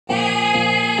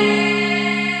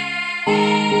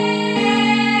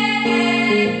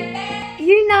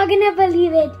gonna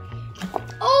believe it.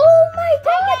 Oh my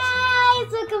gosh! Hi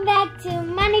guys, welcome back to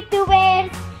my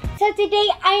YouTubers. So today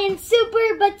I am super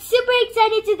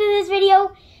excited to do this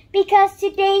video because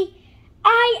today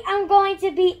I am going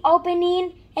to be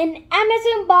opening an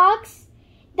Amazon box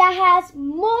that has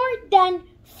more than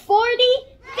 40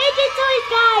 fidget toys,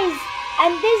 guys.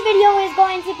 And this video is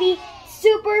going to be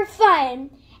super fun.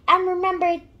 And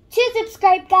remember to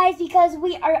subscribe, guys, because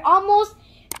we are almost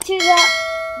to the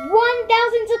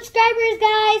 1,000 subscribers,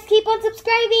 guys. Keep on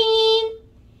subscribing.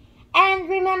 And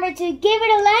remember to give it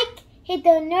a like, hit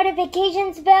the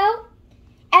notifications bell,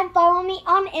 and follow me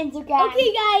on Instagram.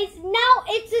 Okay, guys, now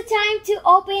it's the time to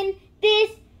open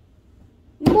this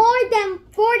more than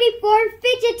 44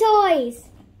 fidget toys.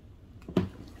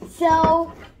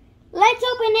 So, let's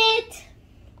open it.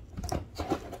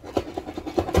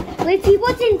 Let's see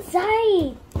what's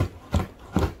inside.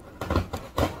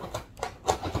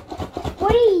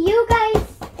 What do you guys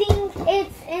think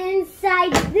it's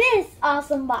inside this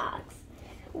awesome box?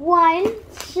 1,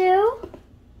 2.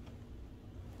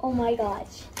 Oh my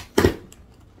gosh.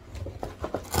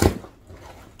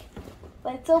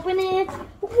 Let's open it.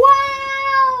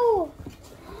 Wow!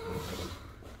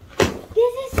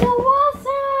 This is so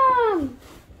awesome!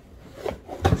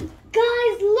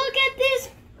 Guys, look at this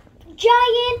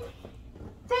giant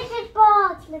fidget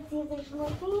box. Let's see if there's more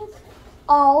things.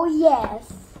 Oh,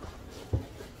 yes.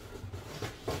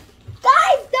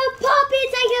 Guys, the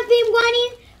puppets I have been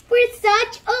wanting for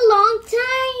such a long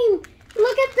time.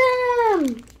 Look at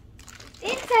them.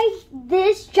 Inside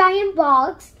this giant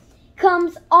box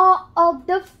comes all of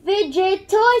the fidget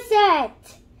toy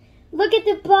set. Look at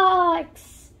the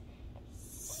box.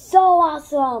 So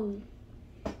awesome.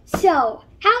 So,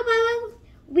 how about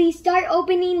we start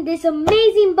opening this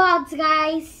amazing box,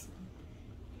 guys?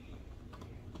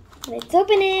 Let's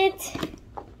open it.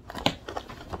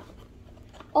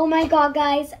 Oh my god,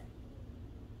 guys.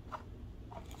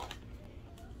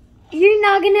 You're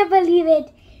not gonna believe it.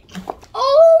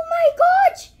 Oh my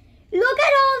gosh! Look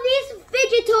at all these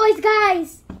fidget toys,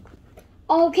 guys.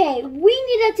 Okay, we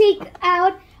need to take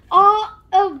out all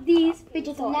of these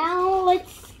fidget toys. Now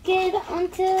let's get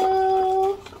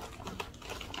onto...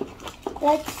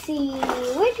 Let's see,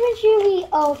 which one should we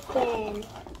open?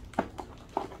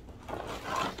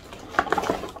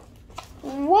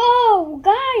 Whoa,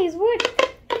 guys, what?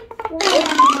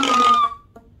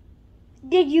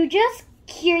 Did you just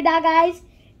hear that, guys?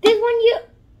 This one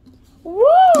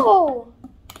whoa!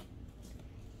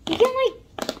 You can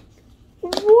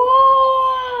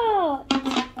whoa!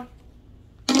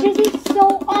 This is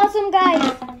so awesome,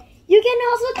 guys. You can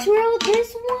also twirl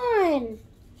this one.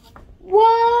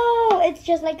 Whoa! It's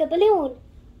just like a balloon.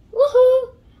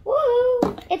 Woohoo!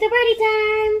 Woohoo! It's a party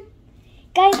time!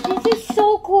 Guys, this is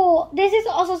so cool. This is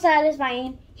also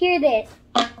satisfying. Hear this.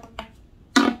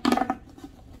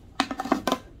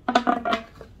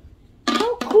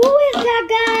 How cool is that,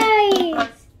 guys?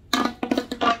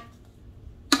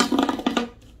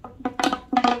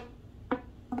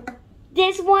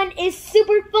 This one is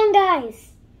super fun,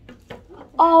 guys.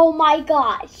 Oh my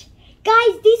gosh.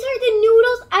 Guys, these are the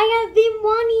noodles I have been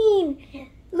wanting.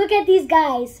 Look at these,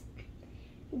 guys.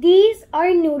 These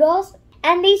are noodles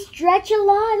and they stretch a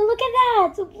lot. Look at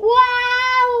that.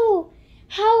 Wow.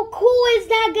 How cool is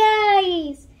that,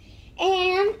 guys?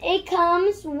 And it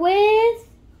comes with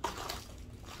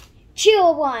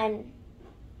chill one.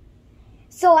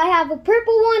 So I have a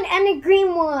purple one and a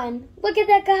green one. Look at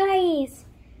that, guys.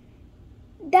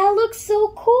 That looks so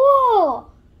cool.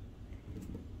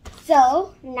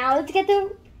 So, now let's get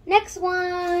the next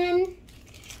one.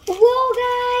 Whoa,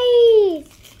 guys!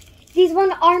 These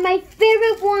ones are my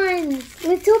favorite ones.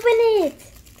 Let's open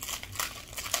it.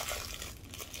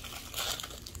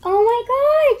 Oh my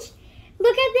gosh!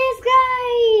 Look at this,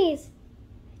 guys!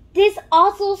 This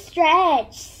also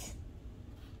stretches.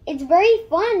 It's very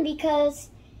fun because,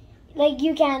 like,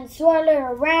 you can swirl it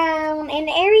around and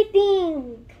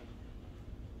everything.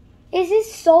 This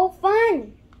is so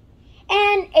fun.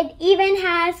 And it even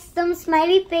has some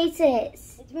smiley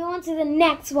faces. Let's move on to the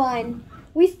next one.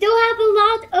 We still have a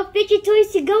lot of fidget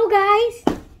toys to go, guys.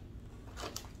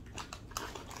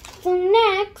 So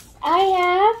next, I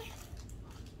have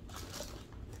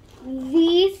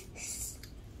these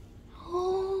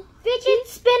fidget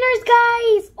spinners,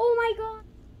 guys. Oh my god.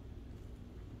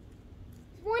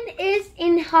 One is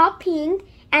in hot pink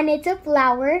and it's a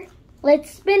flower.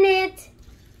 Let's spin it.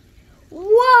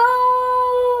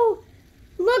 Whoa!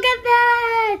 Look at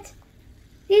that!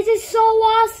 This is so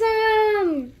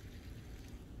awesome!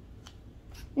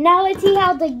 Now let's see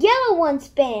how the yellow one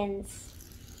spins.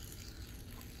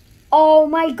 Oh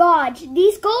my gosh,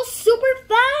 these go super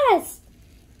fast!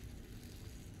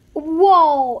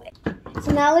 Whoa!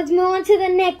 So now let's move on to the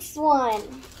next one.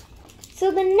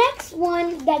 So the next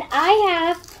one that I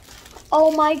have,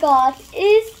 oh my god,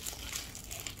 is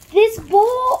this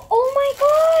ball. Oh my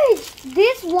gosh!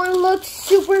 This one looks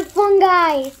super fun,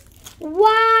 guys.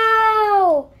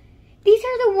 Wow! These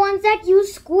are the ones that you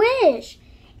squish.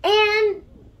 And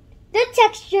the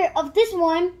texture of this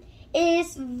one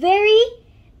is very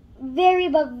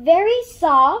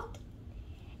soft.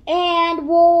 And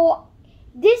well,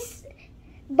 this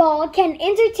ball can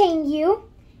entertain you,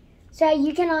 so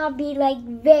you cannot be like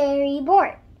very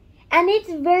bored. And it's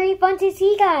very fun to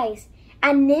see, guys.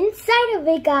 And inside of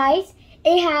it, guys,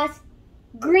 it has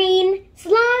green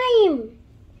slime.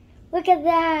 Look at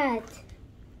that.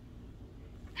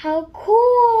 How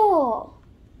cool.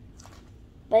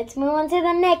 Let's move on to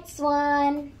the next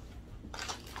one.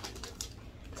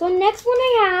 So next one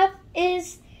I have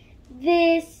is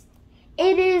this.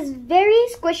 It is very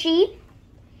squishy.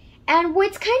 And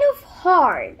it's kind of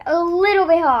hard. A little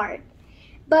bit hard.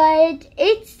 But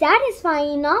it's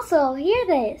satisfying also. Hear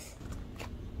this.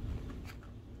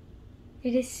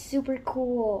 It is super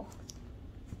cool.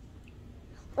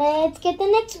 Let's get the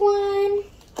next one.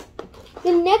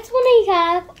 The next one I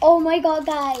have, oh my god,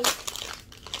 guys.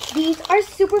 These are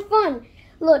super fun.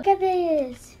 Look at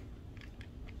this.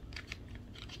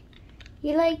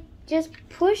 You like just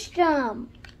push them.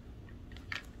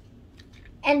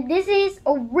 And this is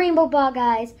a rainbow ball,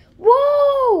 guys.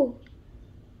 Whoa!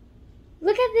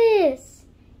 Look at this.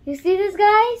 You see this,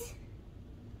 guys?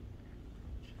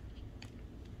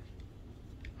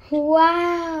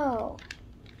 Wow.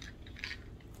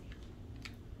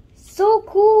 So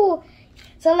cool.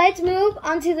 So let's move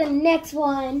on to the next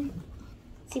one.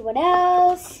 See what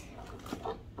else.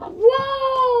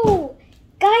 Whoa!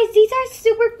 Guys, these are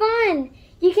super fun.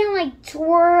 You can like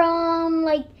twirl them,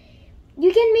 like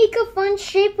you can make a fun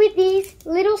shape with these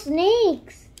little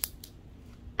snakes.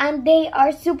 And they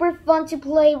are super fun to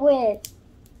play with.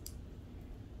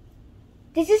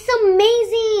 This is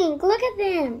amazing. Look at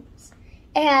them.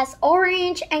 It has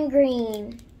orange and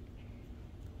green.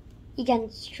 You can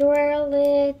swirl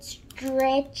it,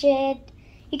 stretch it.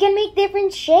 You can make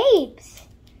different shapes.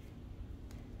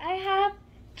 I have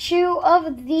 2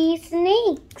 of these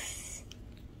snakes.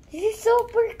 This is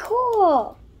super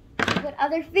cool. What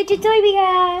other fidget toy we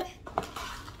have?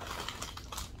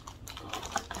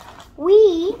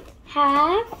 We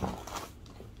have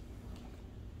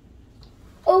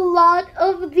a lot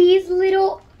of these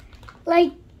little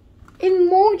like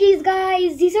emojis,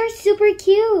 guys. These are super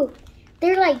cute.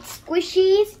 They're like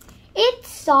squishies. It's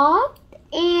soft,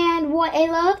 and what I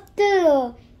love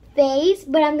the face,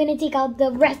 but I'm gonna take out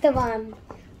the rest of them.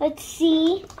 Let's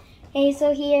see. Okay,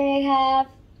 so here I have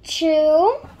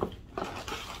 2.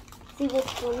 Let's see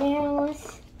which one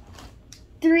else.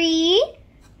 3.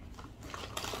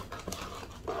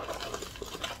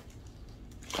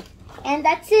 And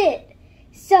that's it.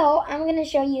 So I'm gonna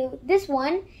show you this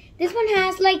one. This one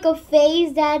has like a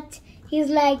face that he's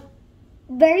like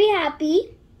very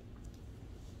happy.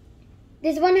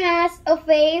 This one has a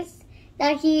face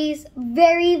that he's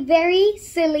very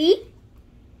silly.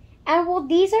 And well,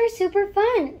 these are super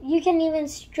fun. You can even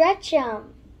stretch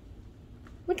them.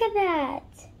 Look at that.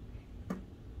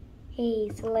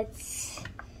 Okay, so let's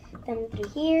put them through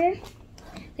here.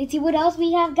 Let's see what else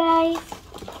we have, guys.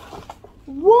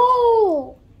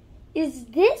 Whoa! Is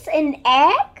this an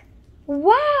egg?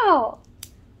 Wow!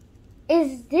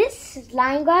 Is this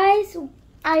slime, guys?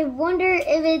 I wonder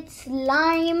if it's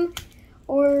slime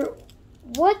or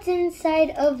what's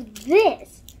inside of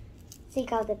this.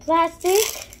 Take out the plastic.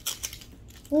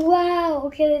 Wow!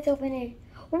 Okay, let's open it.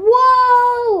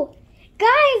 Whoa!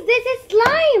 Guys, this is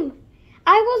slime!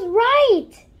 I was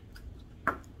right!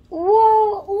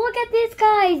 Whoa! Look at this,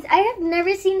 guys! I have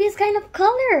never seen this kind of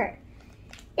color.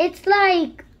 It's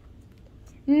like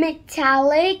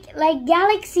metallic, like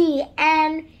galaxy,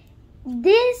 and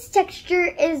this texture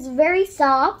is very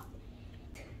soft.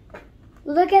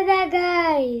 Look at that,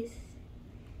 guys.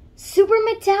 Super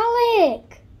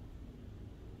metallic.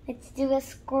 Let's do a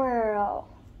squirrel.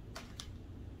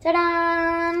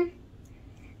 Ta-da!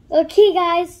 Okay,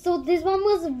 guys, so this one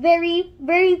was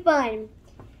very fun.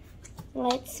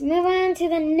 Let's move on to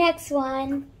the next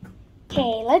one.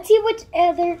 Okay, let's see which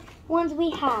other ones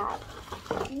we have.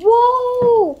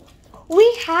 Whoa!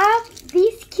 We have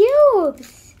these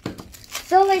cubes.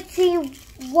 So let's see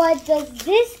what does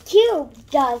this cube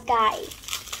does, guys.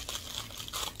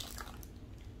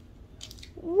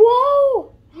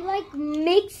 Whoa! You like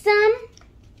mix them?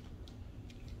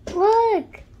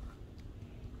 Look.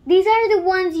 These are the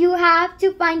ones you have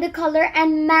to find the color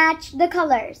and match the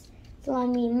colors. So let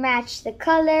me match the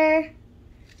color.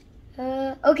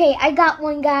 Okay, I got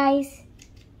one, guys.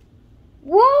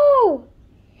 Whoa!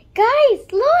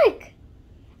 Guys, look!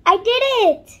 I did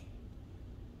it!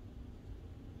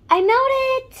 I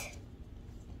melted it!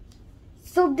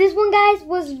 So this one, guys,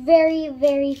 was very,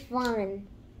 very fun.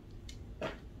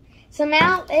 So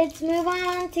now let's move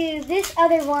on to this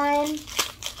other one.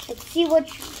 Let's see what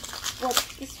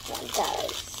this one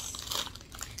does.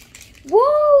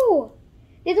 Whoa!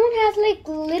 This one has like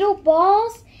little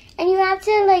balls, and you have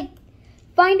to like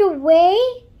find a way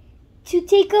to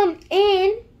take them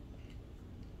in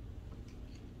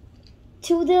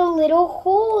to the little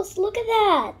holes. Look at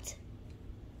that.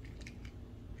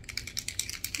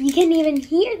 You can even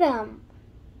hear them.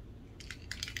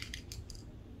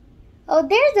 Oh,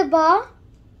 there's a ball.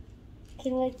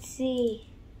 Okay, let's see.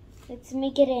 Let's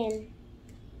make it in.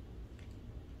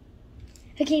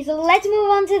 Okay, so let's move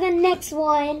on to the next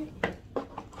one.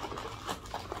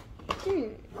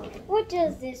 What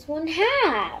does this one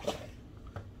have?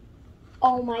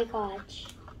 Oh my gosh.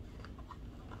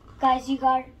 Guys, you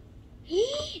got...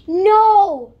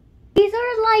 No! These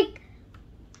are like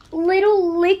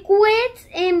little liquids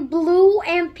in blue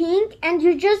and pink, and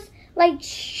you just like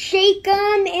shake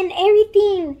them and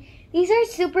everything. These are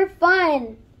super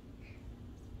fun.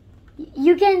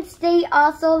 You can stay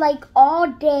also like all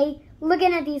day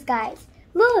looking at these guys.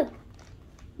 Look,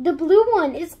 the blue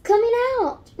one is coming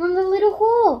out from the little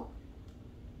hole.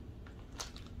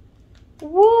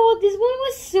 Whoa, this one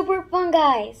was super fun,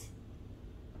 guys.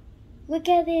 Look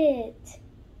at it.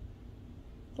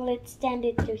 Let's stand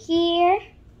it through here.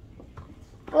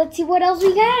 Let's see what else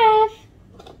we have.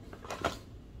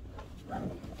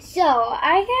 So,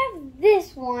 I have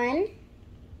this one.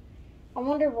 I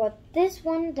wonder what this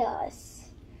one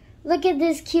does. Look at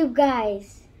this cube,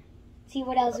 guys. See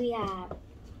what else we have.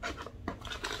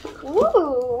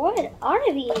 Ooh, what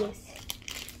are these?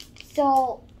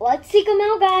 So, let's take them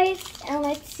out, guys. And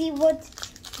let's see what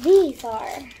these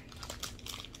are.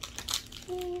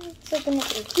 Let's open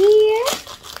it in here.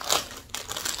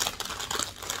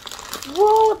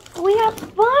 Whoa, we have a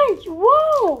bunch.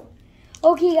 Whoa.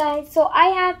 Okay, guys, so I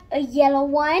have a yellow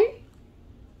one,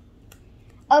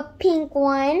 a pink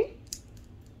one,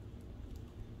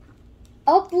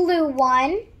 a blue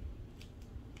one,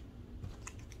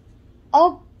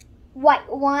 a white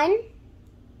one,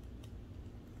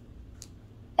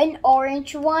 an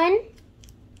orange one,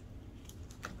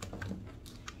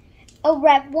 a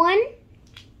red one,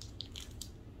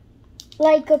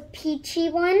 like a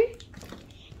peachy one,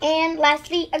 and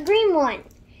lastly a green one.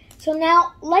 So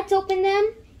now let's open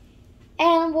them,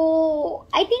 and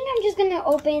I think I'm just gonna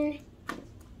open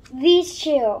these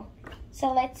two.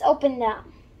 So let's open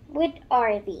them. What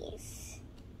are these?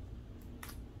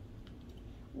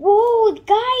 Whoa,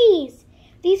 guys,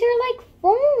 these are like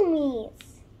foamies.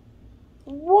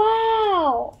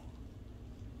 Wow,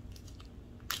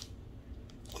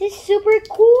 this is super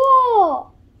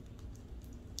cool.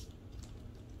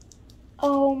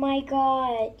 Oh my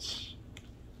gosh.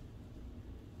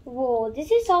 Whoa,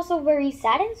 this is also very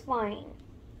satisfying.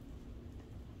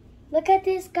 Look at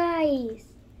this, guys.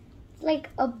 It's like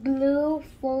a blue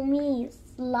foamy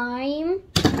slime.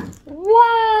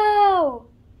 Wow!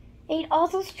 It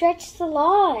also stretches a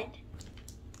lot.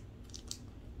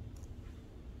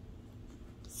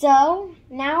 So,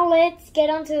 now let's get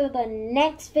on to the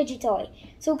next fidget toy.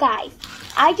 So guys,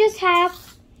 I just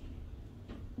have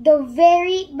the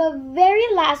very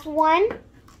last one.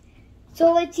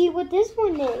 So let's see what this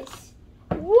one is.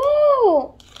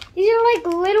 Whoa! These are like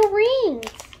little rings.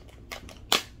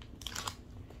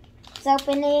 Let's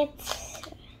open it.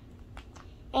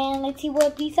 And let's see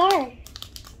what these are.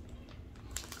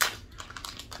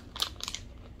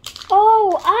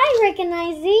 Oh, I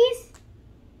recognize these.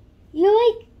 You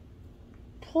like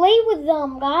play with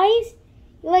them, guys.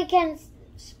 You like can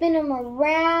spin them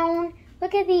around.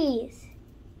 Look at these.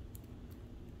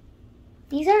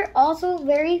 These are also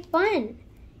very fun.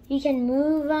 You can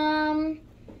move them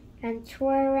and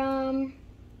twirl them.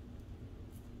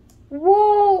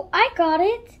 Whoa, I got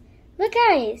it. Look,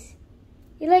 guys.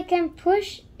 You like can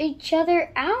push each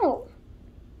other out.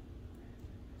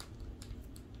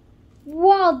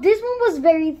 Wow, this one was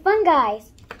very fun,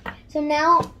 guys. So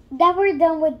now that we're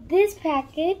done with this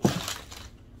package,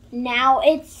 now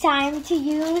it's time to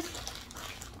use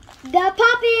the poppets.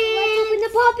 Let's open the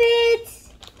poppets.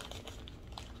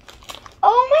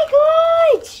 Oh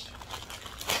my gosh!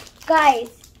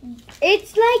 Guys,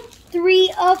 it's like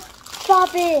 3 of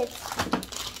poppets.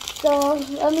 So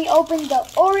let me open the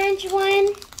orange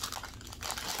one.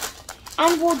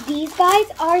 And well, these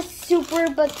guys are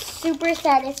super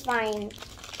satisfying.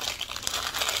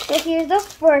 So here's the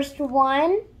first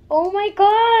one. Oh my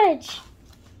gosh!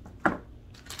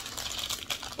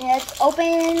 Let's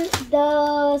open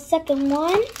the second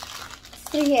one. It's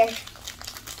through here.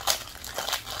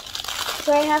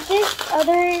 So I have this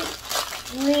other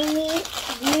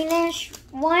greenish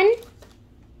one.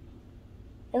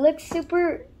 It looks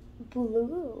super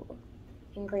blue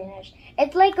and greenish.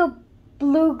 It's like a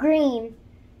blue-green.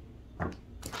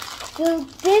 So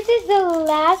this is the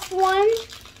last one.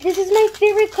 This is my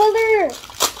favorite color.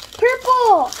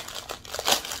 Purple.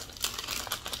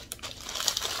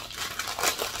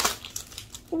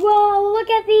 Whoa, look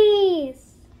at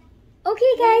these.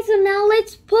 Okay guys, so now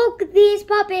let's poke these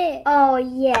puppets. Oh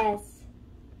yes.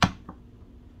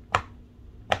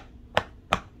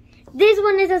 This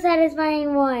one is a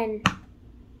satisfying one.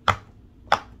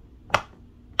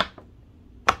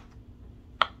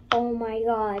 Oh my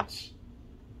gosh.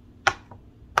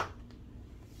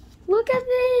 Look at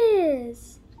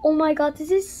this. Oh my god,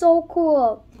 this is so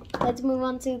cool. Let's move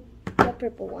on to the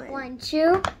purple one. 1,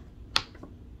 2.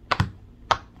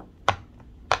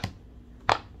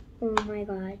 Oh my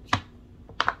gosh.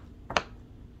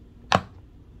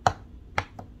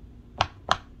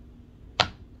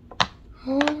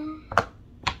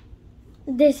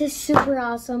 This is super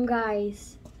awesome,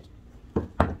 guys.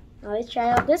 Now let's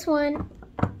try out this one.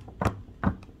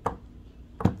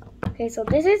 Okay, so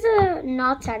this is a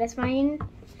not satisfying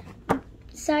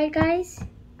side, guys.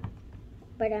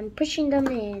 But I'm pushing them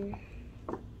in.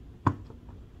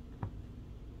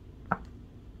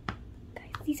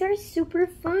 Guys, these are super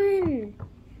fun.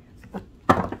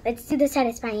 Let's do the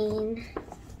satisfying.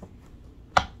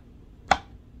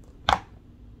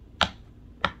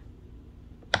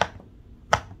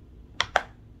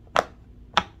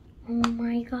 Oh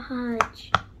my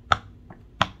gosh.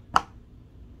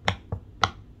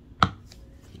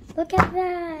 Look at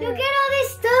that. Look at all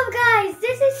this stuff, guys.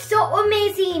 This is so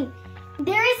amazing.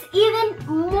 There is even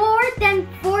more than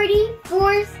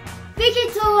 44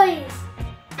 fidget toys.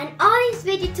 And all these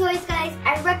fidget toys, guys,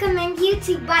 I recommend you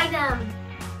to buy them.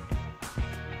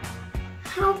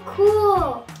 How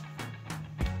cool.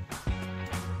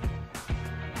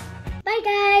 Bye,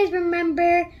 guys.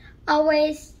 Remember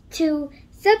always to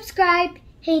subscribe,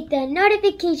 hit the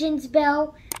notifications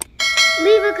bell,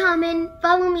 leave a comment,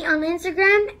 follow me on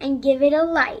Instagram, and give it a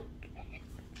like.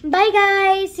 Bye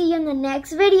guys, see you in the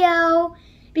next video.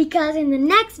 Because in the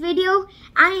next video,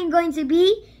 I am going to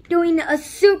be doing a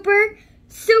super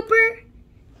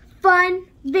fun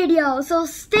video. So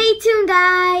stay tuned,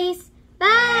 guys.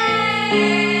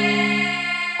 Bye.